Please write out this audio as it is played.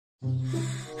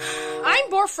I'm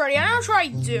bored, Freddy. I'm not sure I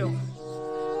do.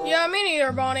 Yeah, me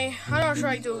neither, Bonnie. I'm not sure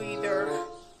I do either.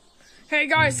 Hey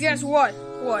guys, guess what?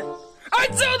 What?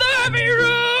 It's the happy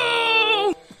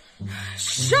room!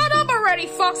 Shut up already,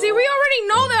 Foxy. We already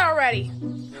know that already.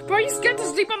 But I just get to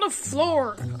sleep on the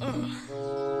floor. Ugh.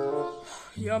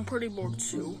 Yeah, I'm pretty bored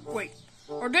too. Wait,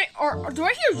 do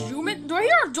I hear human? Do I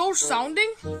hear a door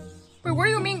sounding? Wait, what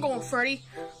do you mean going, Freddy?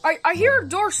 I hear a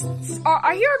door,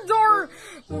 I hear a door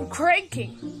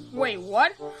cranking. Wait,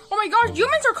 what? Oh my gosh,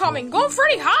 humans are coming! Go,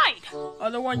 Freddy, hide! I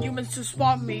don't want humans to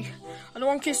spawn me. I don't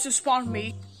want kids to spawn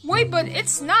me. Wait, but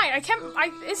it's night.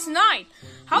 It's night.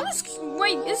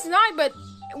 Wait, it's night, but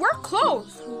we're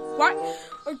closed. What?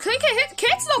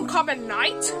 Kids don't come at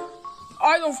night.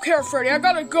 I don't care, Freddy, I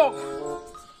gotta go.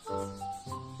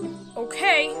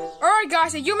 Okay. Alright,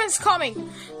 guys, a human's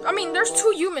coming. I mean, there's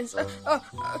two humans.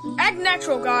 Act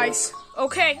natural, guys.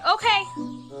 Okay.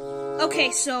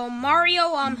 Okay, so,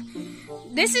 Mario,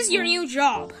 this is your new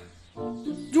job.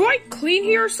 Do I clean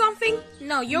here or something?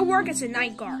 No, your work as a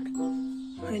night guard.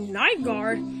 A night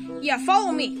guard? Yeah,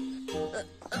 follow me.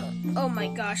 Oh my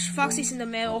gosh, Foxy's in the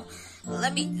middle.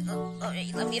 Let me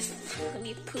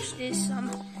push this.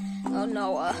 Oh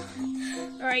no.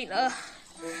 Alright.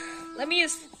 Let me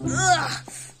just.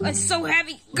 It's so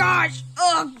heavy. Gosh.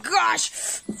 Oh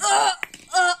gosh.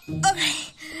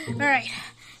 Okay. Alright.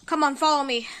 Come on, follow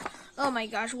me. Oh my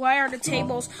gosh, why are the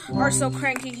tables so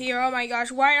cranky here? Oh my gosh,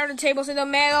 why are the tables in the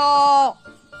middle?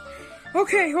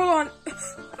 Okay, hold on.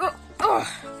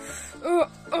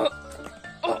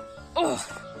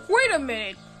 Wait a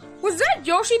minute. Was that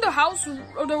Yoshi, the house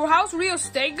real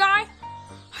estate guy?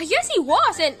 I guess he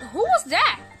was, and who was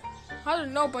that? I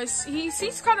don't know, but he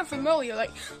seems kind of familiar,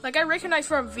 like I recognize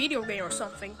from a video game or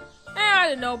something. I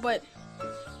don't know, but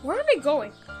where are they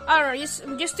going? I don't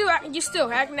know. Just still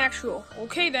act natural.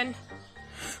 Okay then.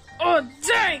 Oh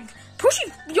dang!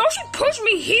 Yoshi pushed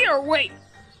me here. Wait.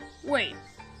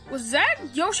 Was that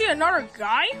Yoshi another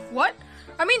guy? What?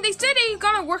 I mean, they said he's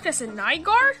gonna work as a night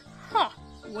guard. Huh?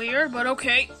 Weird, but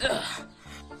okay. Ugh.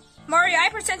 Mario, I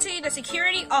present to you the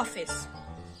security office.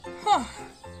 Huh?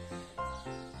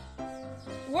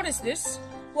 What is this?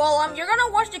 Well, you're gonna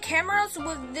watch the cameras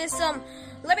with this.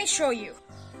 Let me show you.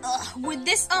 With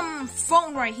this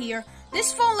phone right here.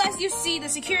 This phone lets you see the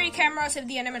security cameras if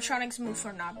the animatronics move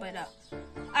or not, but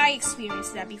I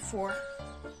experienced that before.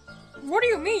 What do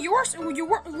you mean?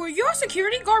 Were you a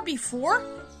security guard before?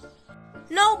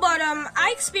 No, but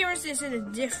I experienced this in a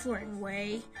different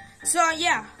way. So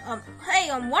yeah, hey,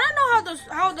 wanna know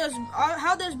how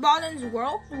does buttons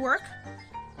work?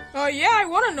 Yeah, I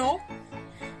wanna know.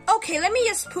 Okay, let me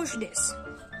just push this.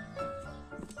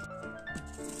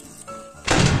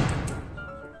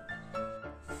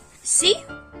 See?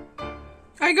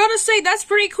 I gotta say, that's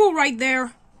pretty cool right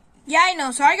there. Yeah, I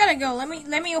know, so I gotta go. Let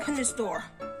me open this door.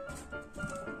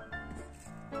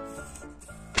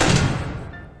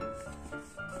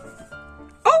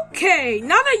 Okay,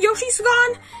 now that Yoshi's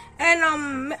gone,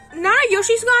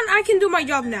 I can do my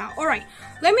job now. Alright,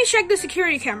 let me check the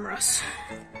security cameras.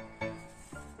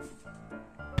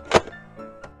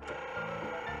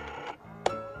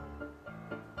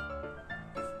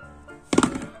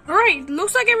 Alright,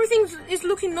 looks like everything is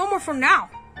looking normal for now.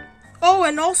 Oh,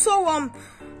 and also,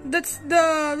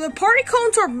 the party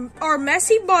cones are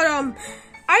messy, but,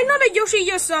 I know that Yoshi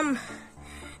just,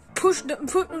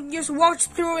 just walked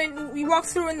through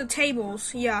in the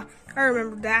tables. Yeah, I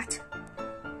remember that.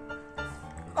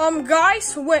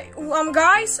 Guys, remember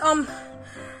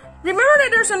that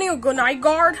there's a new night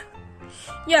guard?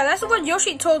 Yeah, that's what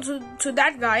Yoshi told to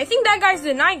that guy. I think that guy's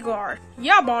the night guard.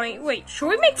 Yeah, Bonnie, wait, should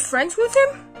we make friends with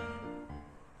him?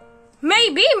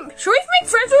 Maybe. Should we make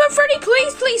friends with him, Freddy?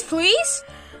 Please?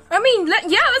 I mean,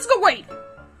 let's go. Wait.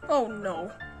 Oh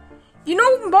no. You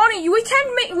know, Bonnie, we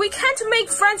can't make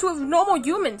friends with normal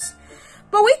humans.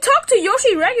 But we talk to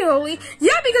Yoshi regularly.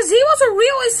 Yeah, because he was a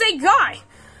real estate guy.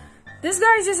 This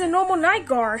guy is just a normal night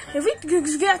guard. If we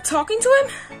get talking to him,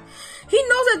 he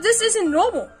knows that this isn't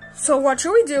normal. So what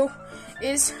should we do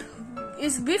is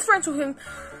be friends with him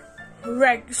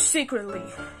secretly.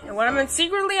 And when I meant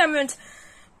secretly, I meant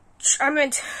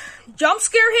jump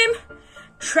scare him,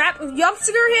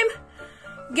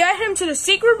 get him to the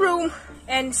secret room,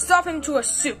 and stuff him to a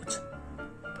suit.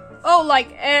 Oh,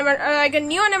 like a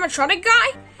new animatronic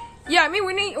guy? Yeah, I mean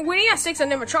we need a 6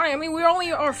 animatronic. I mean we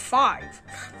only are 5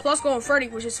 plus Golden Freddy,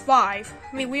 which is 5.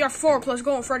 I mean we are 4 plus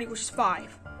Golden Freddy, which is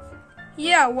 5.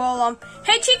 Yeah, well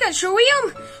hey Chica, should we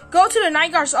go to the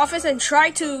night guard's office and try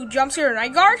to jump scare the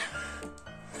night guard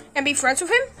and be friends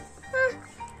with him?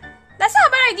 That's not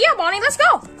a bad idea, Bonnie. Let's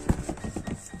go.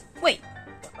 Wait.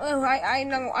 I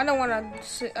don't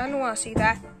wanna see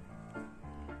that.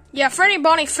 Yeah, Freddy and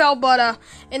Bonnie fell, but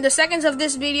in the seconds of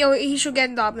this video, he should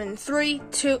get them in 3,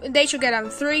 2. They should get them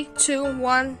 3, 2,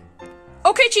 1.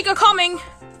 Okay, Chica, coming.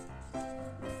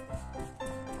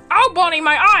 Ow, Bonnie,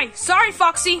 my eye. Sorry,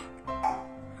 Foxy.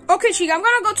 Okay, Chica, I'm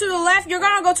gonna go to the left. You're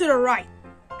gonna go to the right.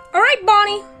 All right,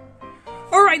 Bonnie.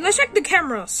 All right, let's check the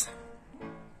cameras.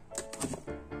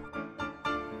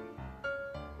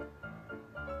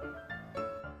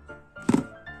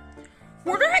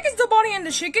 Where the heck is the Bonnie and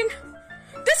the chicken?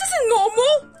 This isn't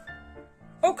normal.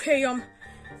 Okay,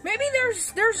 maybe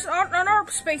there's another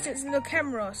spaces in the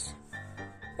cameras.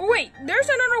 Oh wait, there's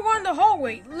another one in the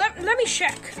hallway. Let me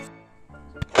check.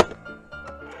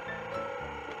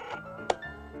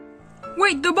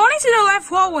 Wait, the Bonnie's in the left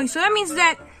hallway, so that means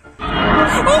that.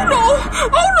 Oh no!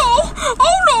 Oh no!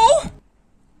 Oh no!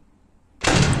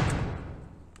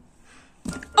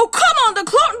 Oh come on! The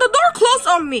door closed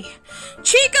on me.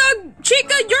 Chica,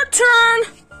 your turn.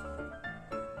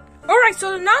 Alright,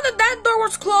 so now that door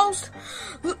was closed,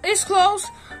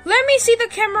 let me see the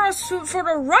cameras for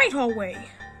the right hallway.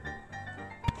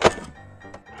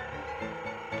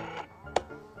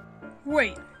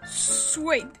 Wait,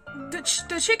 the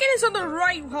chicken is on the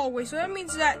right hallway, so that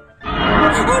means that...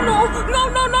 Oh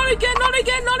no, not again.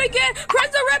 Press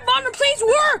the red button, please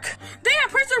work. Damn,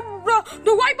 press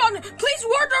the white button, please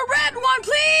work the red one,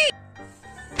 please.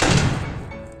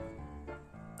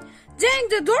 Dang,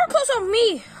 the door closed on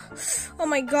me. Oh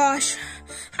my gosh.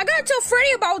 I gotta tell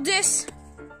Freddy about this.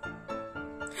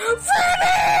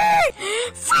 Freddy!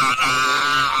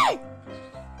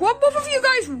 What both of you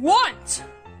guys want?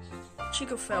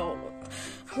 Chica fell.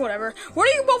 Whatever. What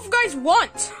do you both guys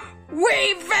want?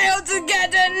 We failed to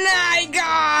get the night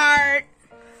guard!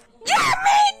 Yeah,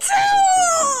 me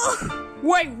too!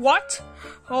 Wait, what?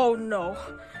 Oh no.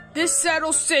 This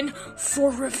settles sin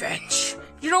for revenge.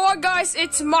 You know what, guys?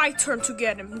 It's my turn to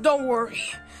get him. Don't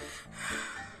worry.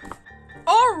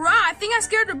 Alright, I think I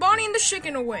scared the Bonnie and the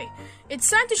chicken away. It's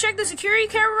time to check the security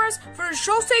cameras for the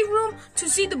show safe room to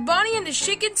see the Bonnie and the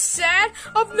chicken sad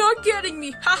of not getting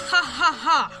me. Ha ha ha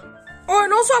ha. Oh,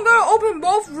 and also I'm gonna open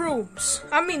both rooms.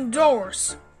 I mean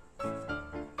doors.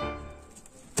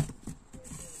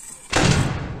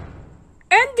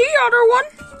 And the other one.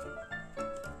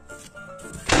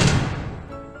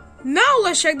 Now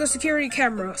let's check the security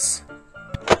cameras.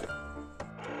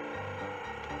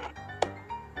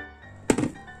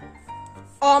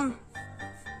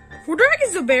 Where the heck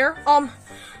is the bear?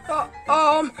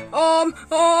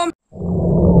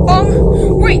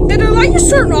 Wait, did the light just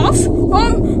turn off?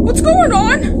 What's going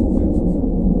on?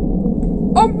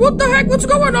 What the heck? What's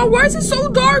going on? Why is it so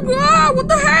dark? Ah, what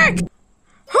the heck?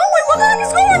 Oh, wait, what the heck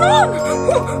is going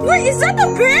on? Wait, is that the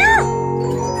bear?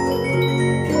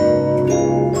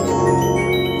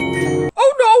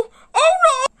 Oh no! Oh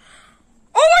no!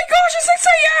 Oh my gosh, it's 6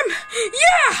 a.m.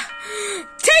 Yeah!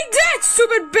 Take that,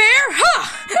 stupid bear! Ha!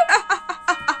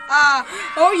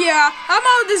 Oh yeah, I'm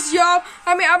out of this job.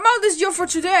 I'm out of this job for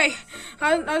today.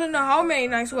 I don't know how many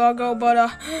nights will I go, but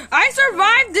I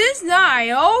survived this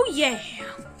night. Oh yeah.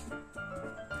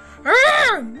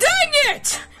 Dang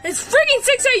it! It's freaking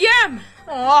 6 a.m.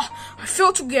 Oh, I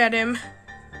failed to get him.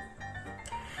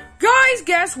 Guys,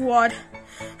 guess what?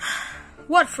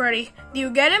 What, Freddy? Do you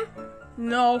get him?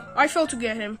 No, I failed to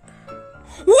get him.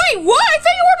 Wait, what? I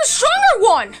thought you were the stronger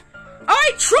one!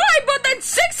 I tried, but then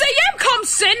 6 a.m.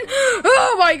 comes in!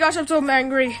 Oh my gosh, I'm so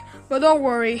angry. But don't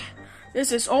worry,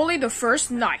 this is only the first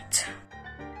night.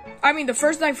 I mean, the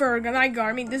first night for the night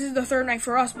guard. I mean, this is the third night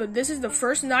for us, but this is the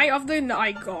first night of the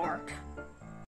night guard.